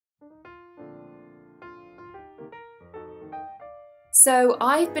So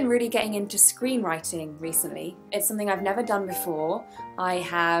I've been really getting into screenwriting recently. It's something I've never done before. I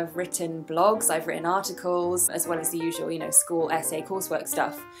have written blogs, I've written articles, as well as the usual, school essay, coursework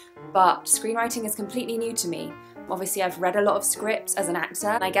stuff. But screenwriting is completely new to me. Obviously I've read a lot of scripts as an actor,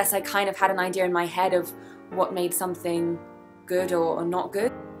 and I guess I kind of had an idea in my head of what made something good or not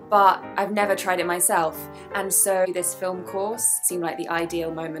good. But I've never tried it myself, and so this film course seemed like the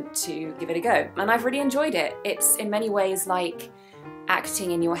ideal moment to give it a go. And I've really enjoyed it. It's in many ways like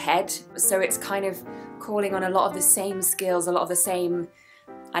acting in your head, so it's kind of calling on a lot of the same skills, a lot of the same,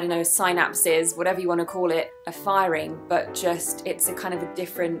 synapses, whatever you want to call it, are firing, but just it's a kind of a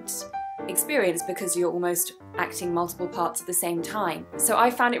different experience because you're almost acting multiple parts at the same time. So I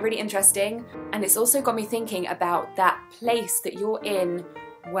found it really interesting, and it's also got me thinking about that place that you're in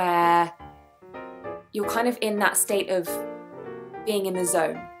where you're kind of in that state of being in the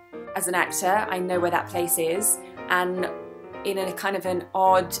zone. As an actor, I know where that place is, and in a kind of an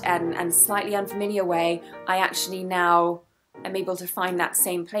odd and slightly unfamiliar way, I actually now am able to find that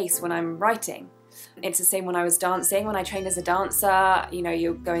same place when I'm writing. It's the same when I was dancing. When I trained as a dancer,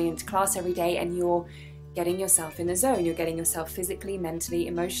 you're going into class every day and you're getting yourself in the zone. You're getting yourself physically, mentally,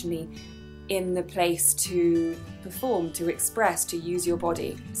 emotionally in the place to perform, to express, to use your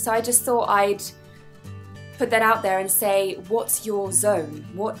body. So I just thought I'd put that out there and say, what's your zone?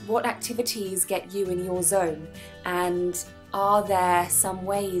 What activities get you in your zone? And are there some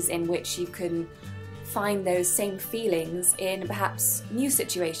ways in which you can find those same feelings in perhaps new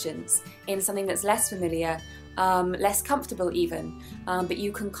situations, in something that's less familiar, less comfortable even, but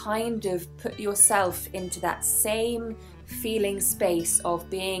you can kind of put yourself into that same feeling space of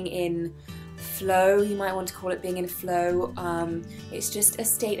being in flow, you might want to call it being in flow. It's just a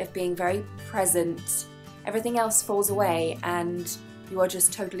state of being very present. Everything else falls away and you are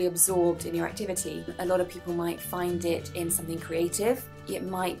just totally absorbed in your activity. A lot of people might find it in something creative. It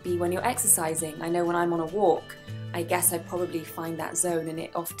might be when you're exercising. I know when I'm on a walk, I guess I probably find that zone, and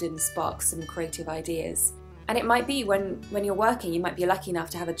it often sparks some creative ideas. And it might be when you're working, you might be lucky enough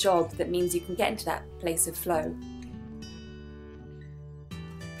to have a job that means you can get into that place of flow.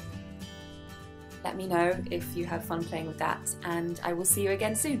 Let me know if you have fun playing with that, and I will see you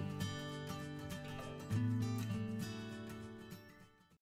again soon.